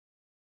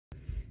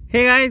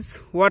Hey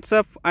guys, what's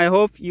up? I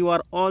hope you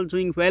are all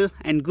doing well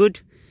and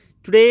good.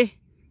 Today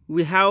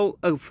we have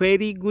a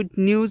very good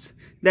news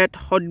that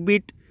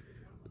HotBit,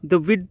 the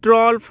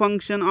withdrawal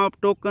function of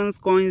tokens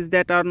coins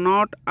that are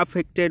not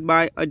affected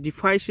by a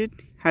deficit,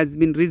 has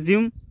been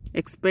resumed,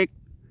 except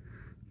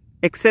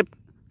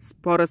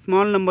for a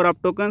small number of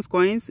tokens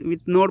coins with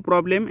node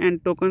problem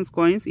and tokens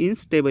coins in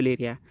stable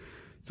area.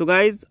 So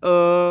guys,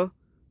 2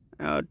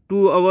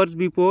 hours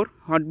before,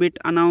 HotBit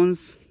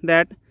announced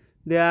that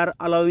they are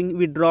allowing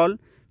withdrawal.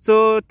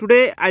 So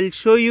today I'll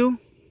show you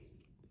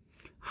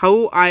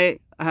how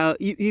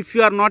if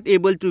you are not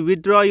able to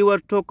withdraw your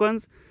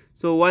tokens,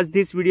 so watch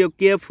this video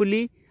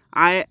carefully.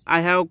 I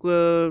have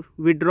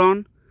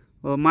withdrawn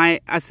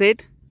my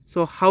asset.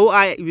 So how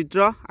I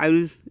withdraw, I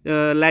will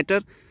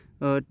later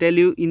tell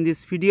you in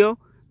this video.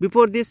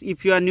 Before this,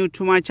 if you are new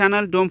to my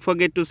channel, don't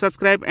forget to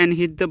subscribe and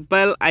hit the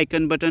bell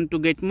icon button to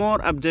get more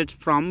updates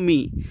from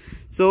me.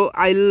 So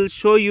I'll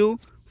show you.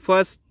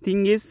 First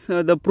thing is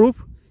the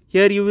proof.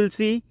 Here you will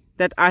see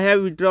that I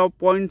have withdrawn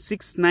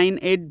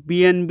 0.698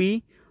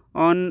 BNB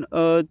on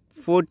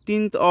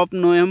 14th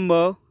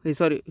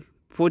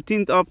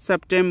of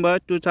September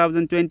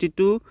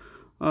 2022,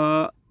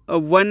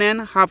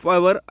 1.5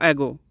 hours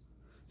ago.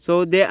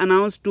 So they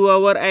announced 2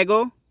 hours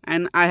ago,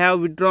 and I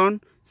have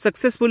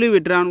successfully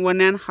withdrawn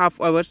 1.5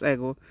 hours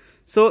ago.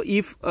 So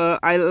if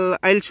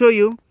I'll show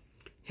you.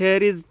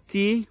 Here is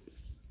the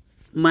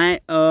my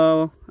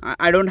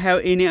I don't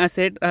have any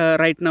asset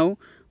right now,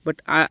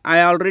 but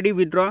I already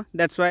withdraw.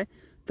 That's why.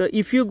 So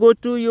if you go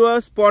to your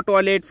spot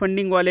wallet,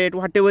 funding wallet,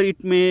 whatever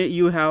it may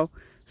you have,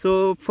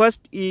 so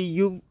first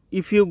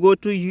if you go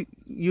to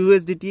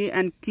USDT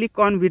and click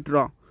on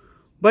withdraw,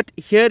 but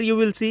here you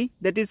will see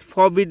that is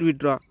forbid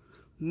withdraw.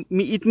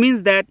 It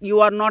means that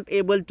you are not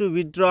able to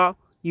withdraw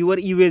your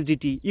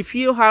USDT. If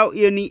you have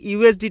any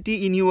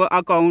USDT in your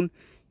account,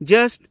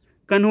 just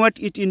convert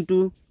it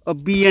into a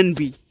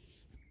BNB.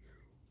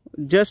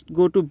 Just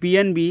go to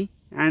BNB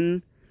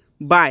and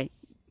buy,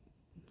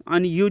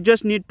 and you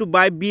just need to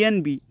buy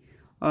BNB.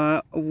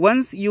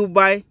 Once you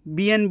buy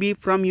BNB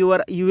from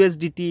your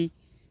USDT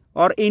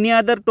or any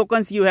other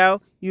tokens you have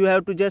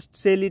to just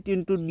sell it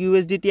into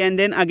USDT and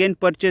then again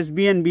purchase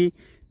BNB.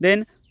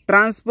 Then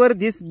transfer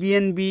this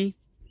BNB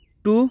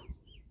to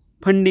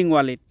funding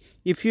wallet.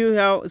 If you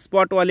have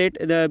spot wallet,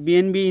 the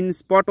BNB in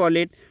spot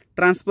wallet,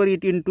 transfer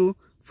it into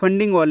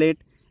funding wallet.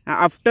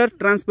 After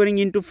transferring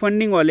into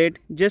funding wallet,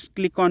 just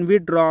click on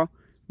withdraw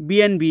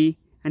BNB,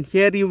 and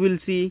here you will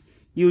see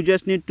you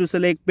just need to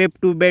select PEP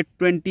to bet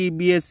 20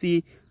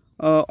 BSC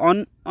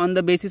on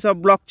the basis of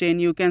blockchain.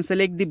 You can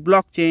select the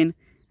blockchain,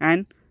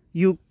 and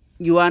you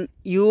are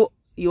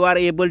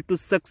able to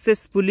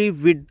successfully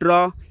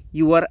withdraw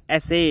your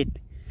asset.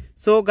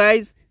 So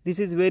guys, this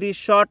is very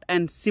short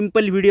and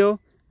simple video.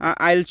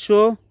 I'll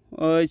show.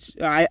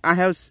 I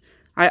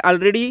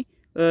already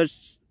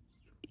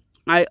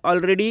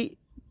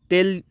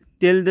tell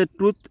the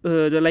truth,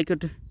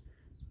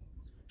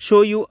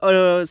 show you.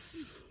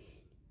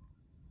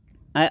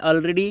 I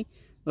already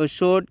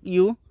showed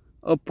you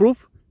a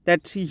proof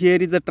that here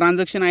is the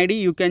transaction ID.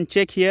 You can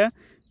check here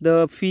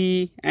the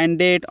fee and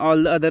date,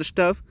 all the other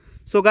stuff.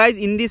 So guys,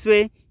 in this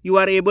way you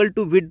are able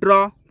to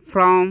withdraw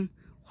from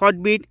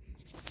HotBit.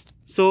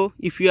 So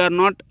if you are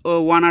not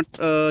wanna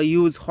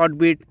use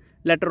HotBit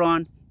later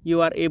on,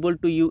 you are able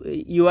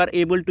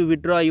to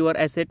withdraw your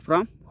asset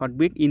from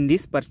HotBit in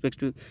this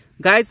perspective.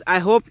 Guys, I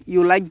hope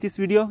you like this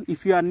video.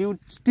 If you are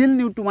still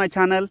new to my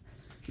channel,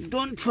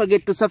 don't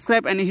forget to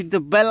subscribe and hit the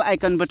bell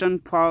icon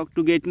button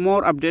to get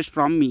more updates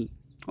from me.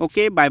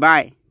 Okay, bye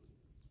bye.